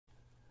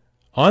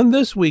On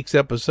this week's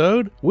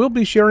episode, we'll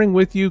be sharing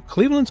with you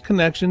Cleveland's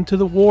connection to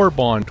the war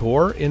bond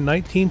tour in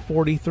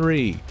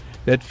 1943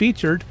 that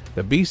featured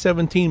the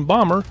B-17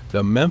 bomber,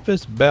 the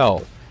Memphis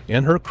Belle,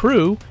 and her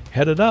crew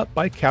headed up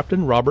by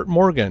Captain Robert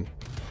Morgan.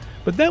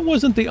 But that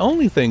wasn't the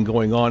only thing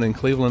going on in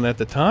Cleveland at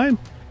the time.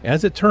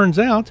 As it turns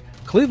out,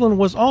 Cleveland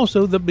was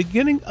also the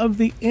beginning of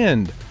the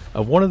end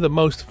of one of the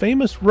most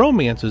famous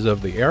romances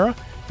of the era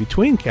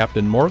between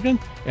Captain Morgan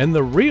and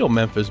the real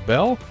Memphis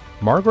Belle,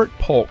 Margaret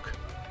Polk.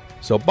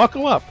 So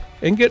buckle up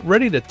and get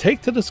ready to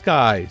take to the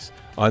skies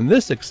on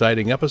this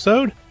exciting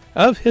episode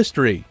of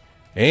History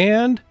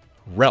and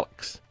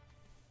Relics.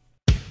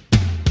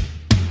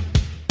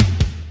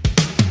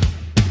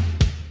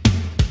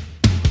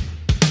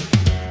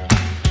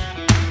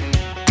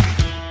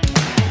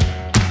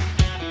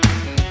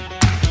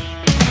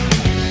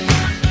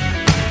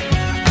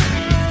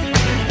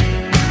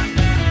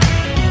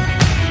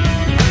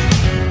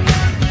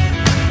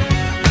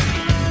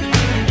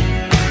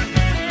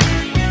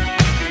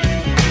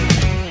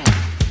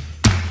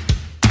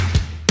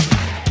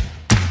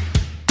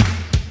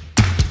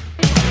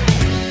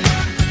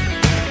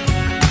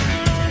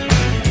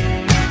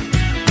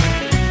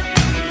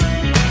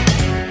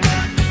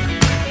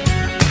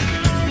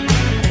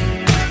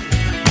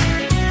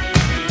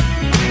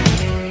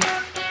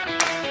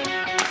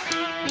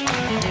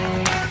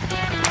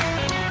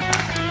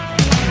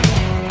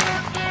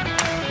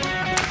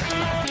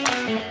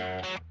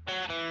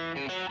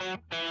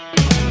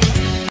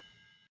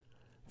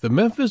 The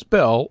Memphis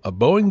Belle, a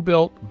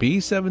Boeing-built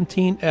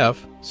B-17F,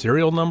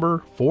 serial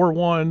number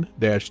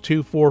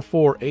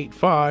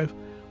 41-24485,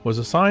 was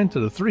assigned to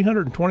the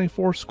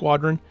 324th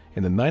Squadron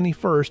in the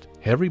 91st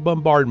Heavy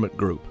Bombardment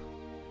Group.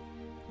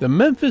 The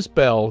Memphis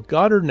Belle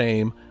got her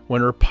name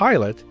when her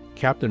pilot,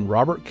 Captain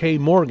Robert K.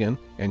 Morgan,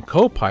 and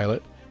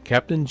co-pilot,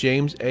 Captain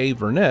James A.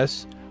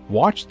 Verness,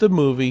 watched the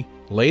movie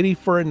Lady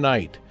for a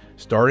Night,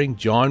 starring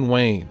John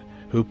Wayne,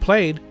 who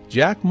played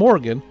Jack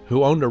Morgan,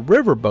 who owned a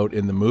riverboat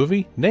in the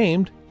movie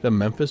named the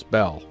Memphis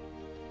Belle.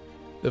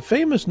 The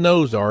famous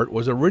nose art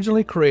was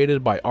originally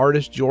created by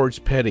artist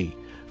George Petty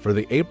for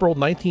the April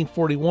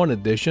 1941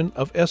 edition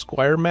of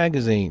Esquire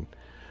magazine.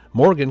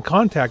 Morgan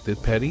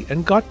contacted Petty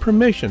and got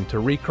permission to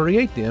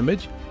recreate the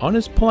image on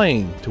his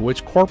plane, to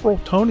which Corporal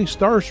Tony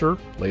Starsher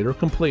later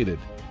completed.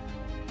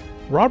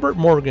 Robert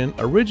Morgan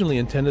originally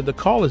intended to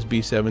call his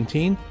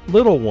B-17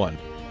 Little One,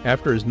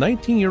 after his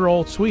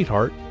 19-year-old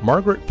sweetheart,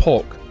 Margaret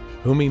Polk,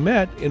 whom he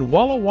met in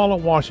Walla Walla,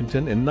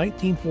 Washington in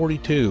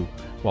 1942,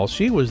 while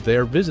she was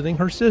there visiting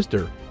her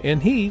sister,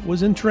 and he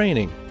was in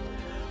training.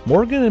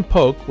 Morgan and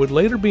Polk would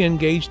later be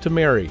engaged to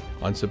marry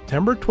on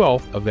September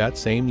 12th of that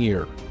same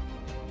year.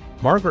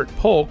 Margaret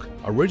Polk,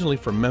 originally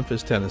from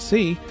Memphis,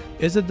 Tennessee,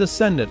 is a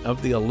descendant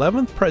of the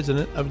 11th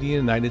President of the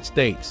United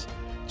States,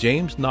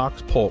 James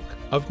Knox Polk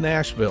of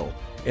Nashville,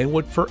 and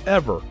would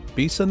forever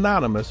be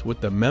synonymous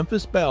with the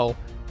Memphis Belle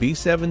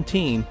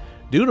B-17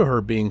 due to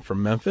her being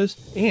from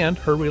Memphis and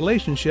her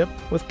relationship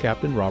with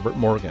Captain Robert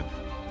Morgan.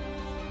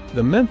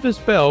 The Memphis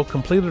Belle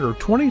completed her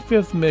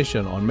 25th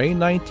mission on May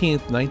 19,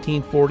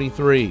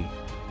 1943.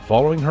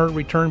 Following her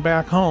return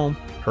back home,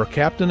 her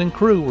captain and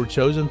crew were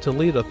chosen to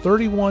lead a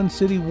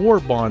 31-city war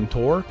bond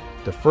tour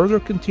to further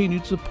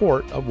continued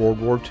support of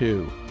World War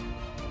II.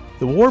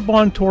 The war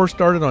bond tour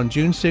started on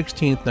June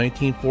 16,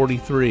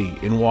 1943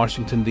 in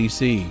Washington,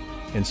 D.C.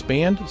 and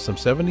spanned some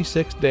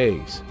 76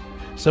 days.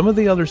 Some of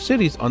the other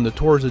cities on the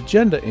tour's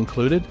agenda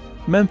included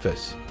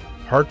Memphis,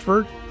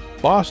 Hartford,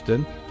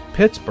 Boston,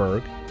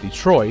 Pittsburgh,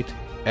 Detroit,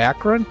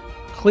 Akron,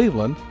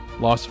 Cleveland,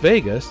 Las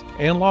Vegas,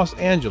 and Los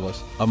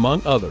Angeles,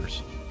 among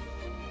others.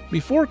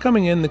 Before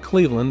coming into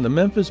Cleveland, the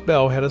Memphis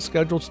Belle had a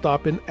scheduled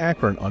stop in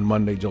Akron on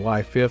Monday,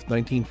 July 5,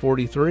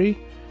 1943,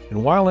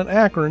 and while in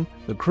Akron,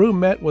 the crew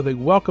met with a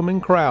welcoming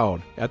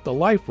crowd at the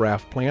life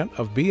raft plant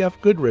of B.F.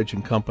 Goodrich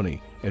and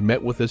Company and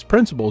met with his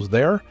principals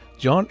there,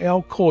 John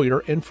L. Collier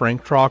and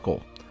Frank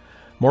Trockle.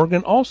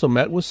 Morgan also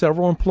met with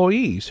several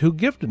employees who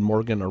gifted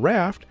Morgan a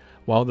raft,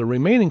 while the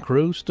remaining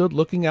crew stood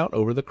looking out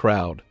over the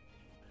crowd.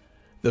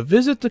 The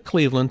visit to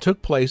Cleveland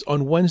took place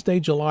on Wednesday,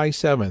 July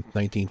 7,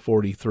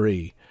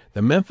 1943.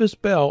 The Memphis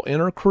Belle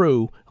and her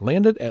crew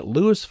landed at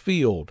Lewis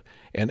Field,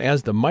 and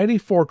as the mighty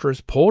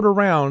fortress pulled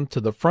around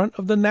to the front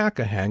of the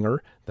NACA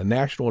hangar, the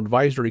National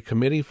Advisory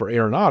Committee for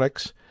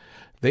Aeronautics,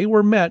 they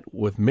were met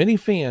with many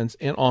fans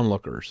and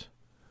onlookers.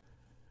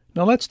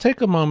 Now let's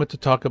take a moment to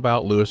talk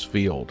about Lewis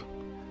Field.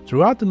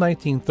 Throughout the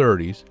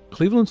 1930s,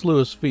 Cleveland's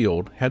Lewis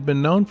Field had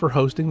been known for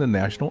hosting the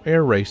national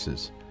air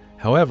races.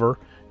 However,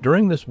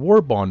 during this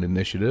war bond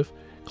initiative,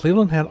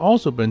 Cleveland had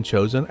also been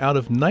chosen out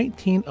of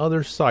 19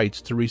 other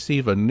sites to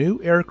receive a new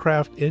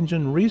aircraft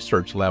engine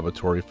research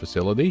laboratory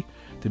facility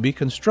to be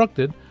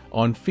constructed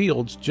on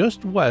fields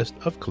just west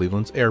of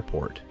Cleveland's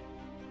airport.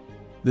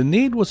 The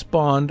need was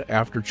spawned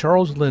after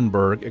Charles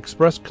Lindbergh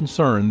expressed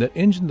concern that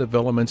engine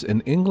developments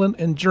in England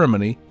and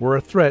Germany were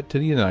a threat to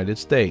the United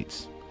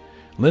States.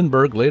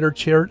 Lindbergh later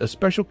chaired a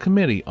special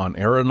committee on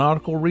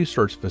aeronautical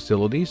research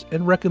facilities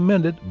and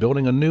recommended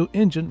building a new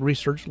engine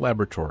research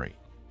laboratory.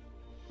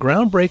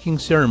 Groundbreaking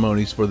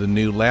ceremonies for the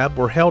new lab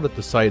were held at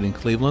the site in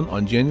Cleveland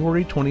on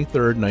January 23,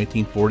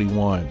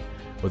 1941,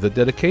 with a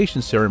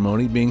dedication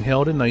ceremony being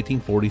held in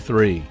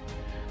 1943.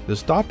 The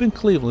stop in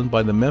Cleveland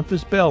by the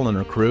Memphis Belle and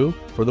her crew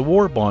for the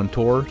War Bond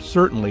Tour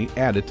certainly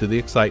added to the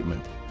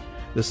excitement.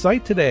 The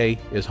site today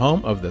is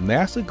home of the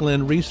NASA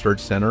Glenn Research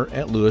Center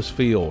at Lewis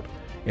Field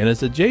and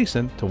is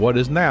adjacent to what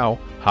is now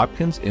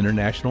Hopkins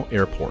International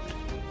Airport.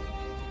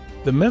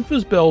 The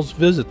Memphis Belle's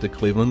visit to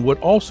Cleveland would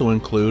also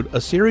include a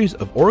series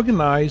of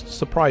organized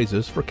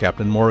surprises for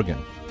Captain Morgan.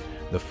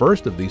 The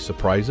first of these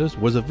surprises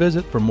was a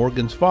visit from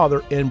Morgan's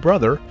father and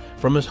brother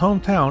from his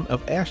hometown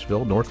of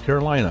Asheville, North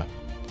Carolina.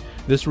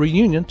 This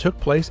reunion took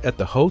place at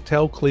the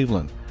Hotel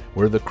Cleveland,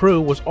 where the crew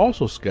was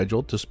also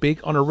scheduled to speak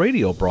on a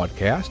radio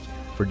broadcast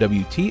for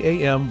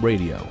WTAM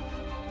radio.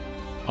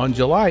 On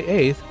July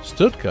 8th,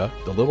 Stuka,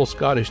 the little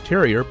Scottish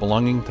terrier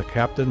belonging to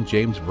Captain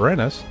James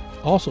Varenus,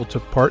 also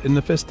took part in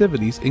the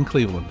festivities in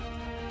Cleveland.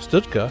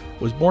 Stuka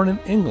was born in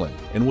England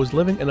and was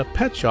living in a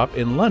pet shop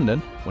in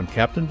London when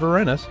Captain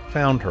Varenus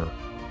found her.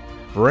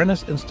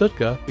 Varenus and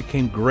Stuka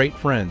became great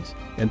friends,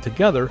 and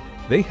together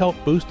they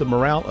helped boost the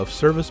morale of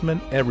servicemen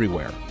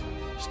everywhere.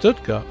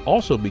 Stuka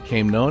also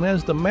became known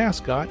as the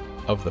mascot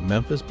of the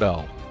Memphis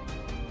Belle.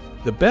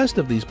 The best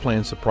of these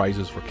planned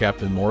surprises for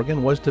Captain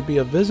Morgan was to be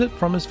a visit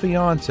from his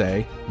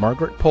fiancée,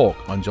 Margaret Polk,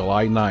 on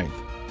July 9th.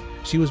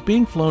 She was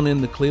being flown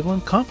into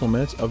Cleveland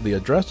compliments of the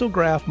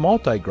Addressograph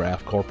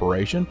Multigraph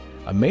Corporation,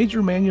 a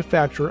major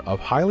manufacturer of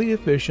highly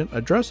efficient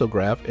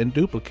addressograph and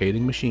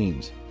duplicating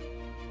machines.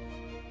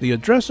 The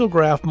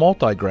Addressograph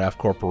Multigraph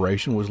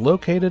Corporation was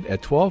located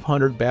at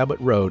 1200 Babbitt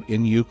Road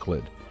in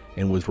Euclid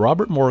and was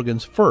Robert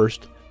Morgan's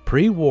first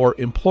pre-war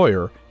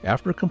employer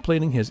after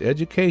completing his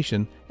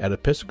education at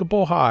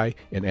Episcopal High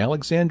in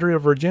Alexandria,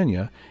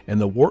 Virginia, and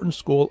the Wharton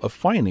School of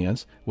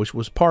Finance, which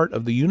was part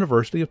of the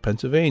University of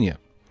Pennsylvania.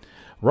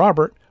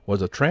 Robert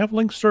was a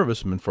traveling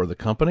serviceman for the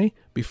company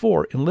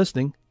before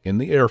enlisting in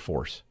the Air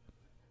Force.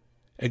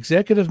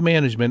 Executive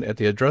management at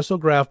the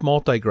Addressograph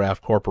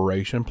Multigraph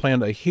Corporation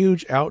planned a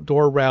huge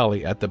outdoor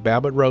rally at the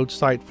Babbitt Road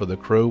site for the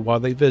crew while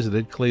they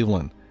visited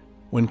Cleveland.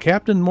 When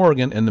Captain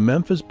Morgan and the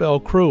Memphis Belle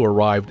crew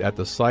arrived at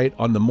the site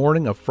on the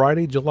morning of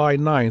Friday, July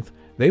 9th,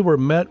 they were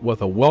met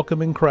with a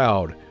welcoming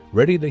crowd,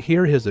 ready to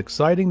hear his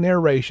exciting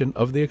narration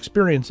of the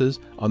experiences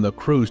on the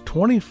crew's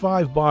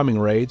 25 bombing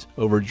raids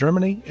over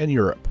Germany and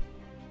Europe.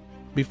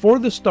 Before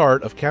the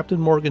start of Captain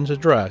Morgan's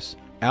address,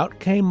 out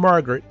came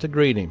Margaret to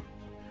greet him.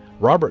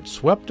 Robert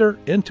swept her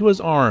into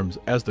his arms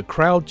as the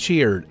crowd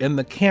cheered and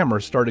the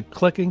camera started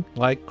clicking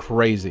like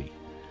crazy.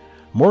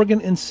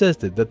 Morgan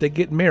insisted that they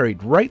get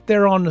married right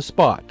there on the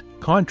spot,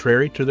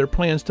 contrary to their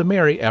plans to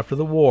marry after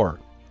the war.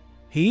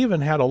 He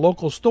even had a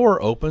local store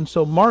open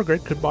so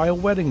Margaret could buy a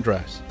wedding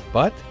dress,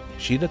 but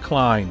she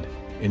declined,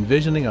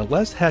 envisioning a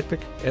less hectic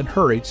and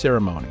hurried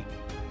ceremony.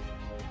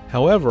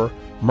 However,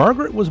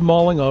 Margaret was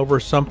mulling over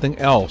something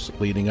else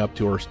leading up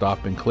to her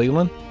stop in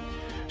Cleveland.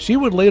 She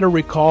would later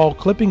recall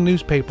clipping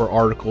newspaper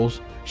articles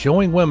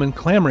showing women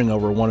clamoring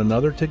over one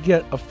another to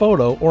get a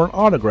photo or an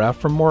autograph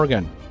from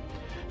Morgan.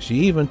 She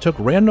even took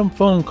random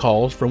phone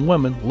calls from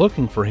women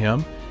looking for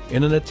him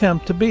in an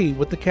attempt to be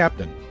with the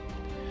captain.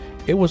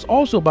 It was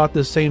also about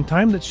this same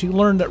time that she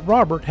learned that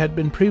Robert had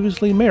been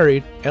previously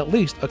married at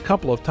least a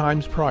couple of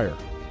times prior.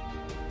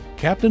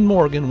 Captain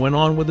Morgan went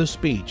on with his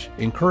speech,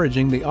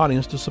 encouraging the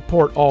audience to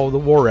support all the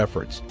war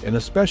efforts, and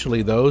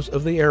especially those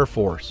of the Air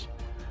Force.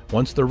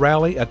 Once the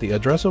rally at the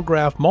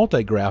Addressograph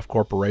Multigraph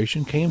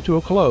Corporation came to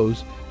a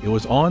close, it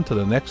was on to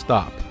the next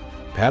stop,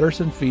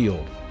 Patterson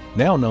Field,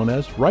 now known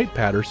as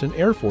Wright-Patterson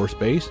Air Force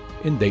Base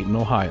in Dayton,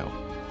 Ohio.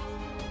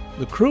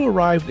 The crew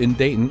arrived in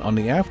Dayton on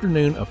the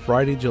afternoon of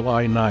Friday,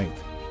 July 9th.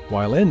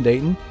 While in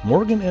Dayton,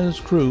 Morgan and his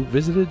crew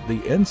visited the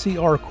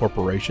NCR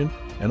Corporation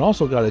and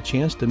also got a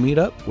chance to meet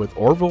up with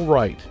Orville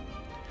Wright.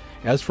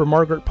 As for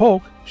Margaret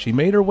Polk, she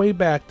made her way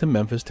back to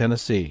Memphis,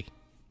 Tennessee.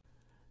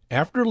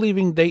 After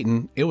leaving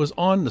Dayton, it was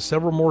on to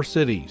several more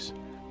cities.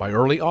 By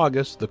early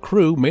August, the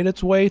crew made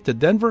its way to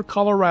Denver,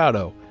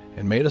 Colorado,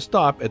 and made a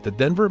stop at the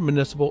Denver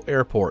Municipal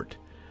Airport.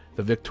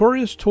 The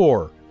victorious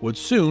tour would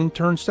soon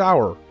turn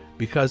sour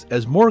because,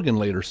 as Morgan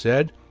later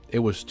said, it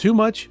was too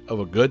much of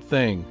a good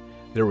thing.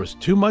 There was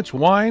too much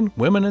wine,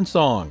 women, and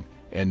song,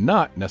 and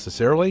not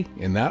necessarily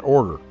in that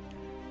order.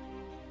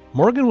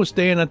 Morgan was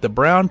staying at the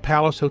Brown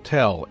Palace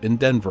Hotel in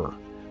Denver.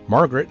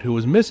 Margaret, who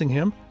was missing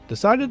him,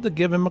 decided to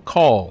give him a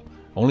call,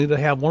 only to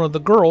have one of the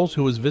girls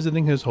who was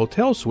visiting his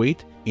hotel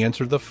suite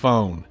answer the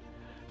phone.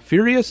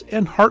 Furious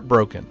and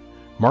heartbroken,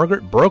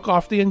 Margaret broke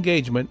off the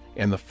engagement,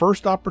 and the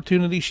first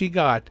opportunity she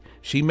got,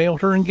 she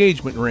mailed her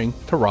engagement ring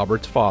to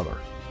Robert's father.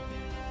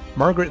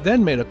 Margaret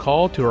then made a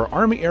call to her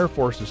Army Air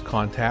Force's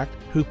contact,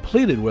 who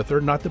pleaded with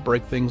her not to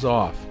break things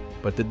off,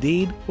 but the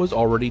deed was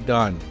already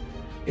done.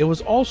 It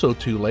was also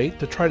too late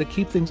to try to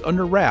keep things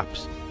under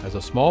wraps, as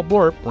a small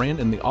blurb ran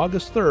in the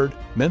August 3rd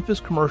Memphis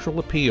Commercial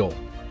Appeal.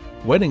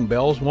 Wedding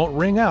bells won't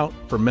ring out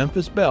for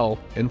Memphis Belle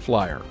and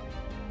Flyer.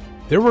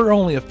 There were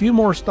only a few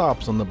more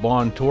stops on the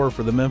Bond tour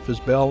for the Memphis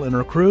Belle and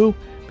her crew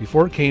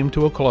before it came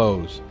to a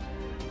close.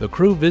 The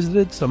crew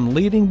visited some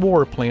leading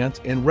war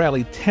plants and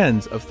rallied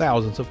tens of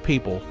thousands of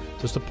people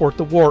to support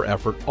the war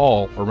effort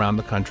all around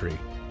the country.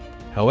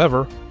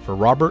 However, for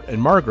Robert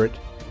and Margaret,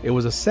 it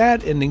was a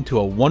sad ending to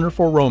a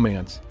wonderful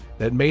romance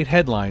that made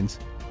headlines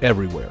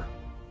everywhere.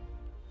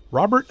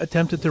 Robert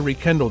attempted to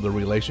rekindle the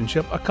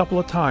relationship a couple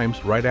of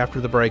times right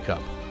after the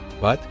breakup,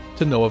 but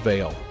to no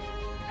avail.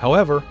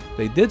 However,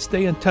 they did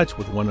stay in touch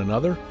with one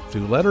another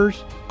through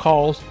letters,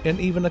 calls, and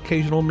even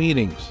occasional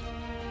meetings.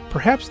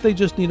 Perhaps they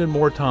just needed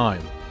more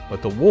time,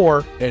 but the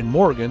war and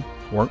Morgan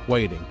weren't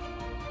waiting.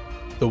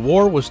 The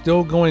war was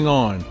still going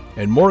on,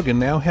 and Morgan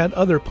now had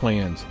other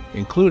plans,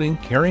 including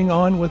carrying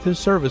on with his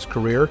service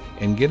career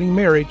and getting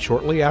married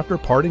shortly after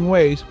parting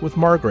ways with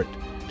Margaret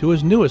to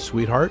his newest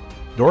sweetheart,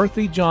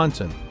 Dorothy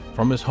Johnson,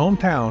 from his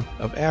hometown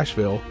of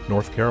Asheville,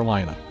 North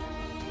Carolina.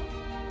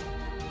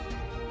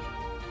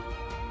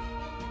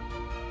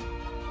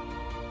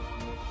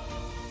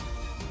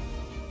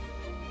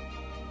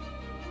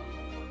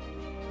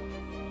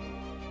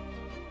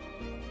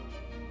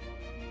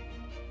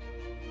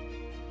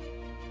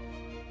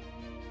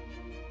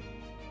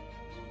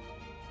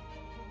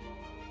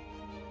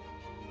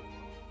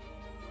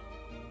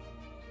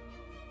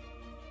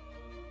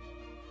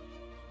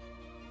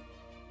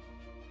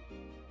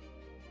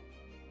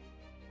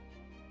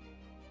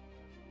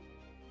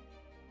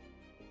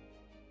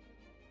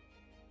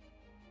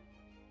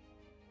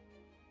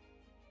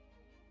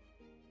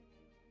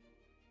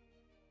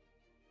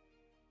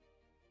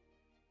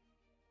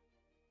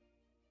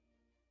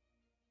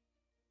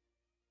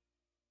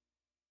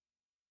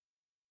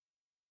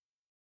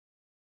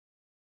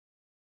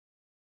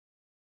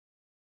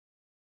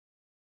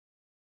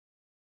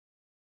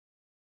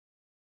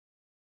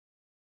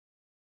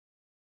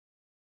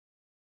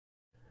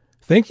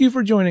 Thank you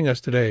for joining us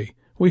today.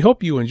 We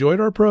hope you enjoyed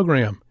our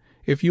program.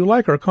 If you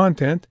like our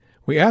content,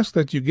 we ask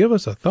that you give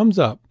us a thumbs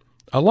up,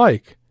 a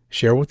like,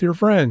 share with your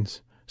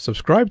friends,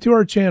 subscribe to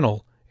our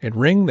channel, and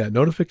ring that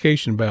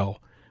notification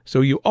bell so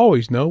you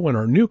always know when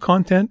our new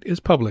content is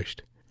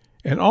published.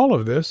 And all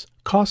of this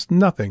costs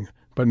nothing,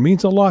 but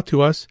means a lot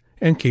to us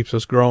and keeps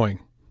us growing.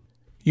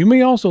 You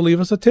may also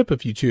leave us a tip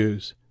if you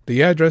choose.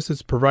 The address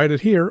is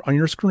provided here on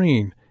your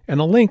screen,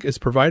 and a link is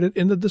provided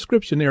in the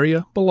description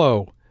area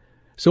below.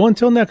 So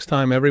until next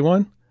time,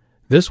 everyone,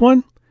 this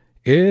one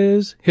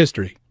is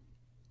history.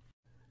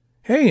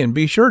 Hey, and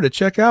be sure to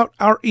check out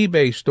our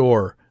eBay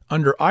store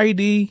under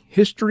ID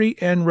History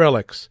and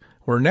Relics.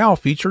 We're now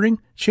featuring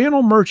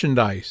channel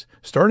merchandise,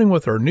 starting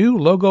with our new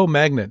logo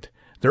magnet.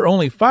 They're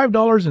only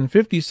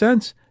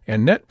 $5.50,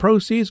 and net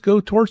proceeds go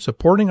towards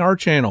supporting our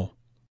channel.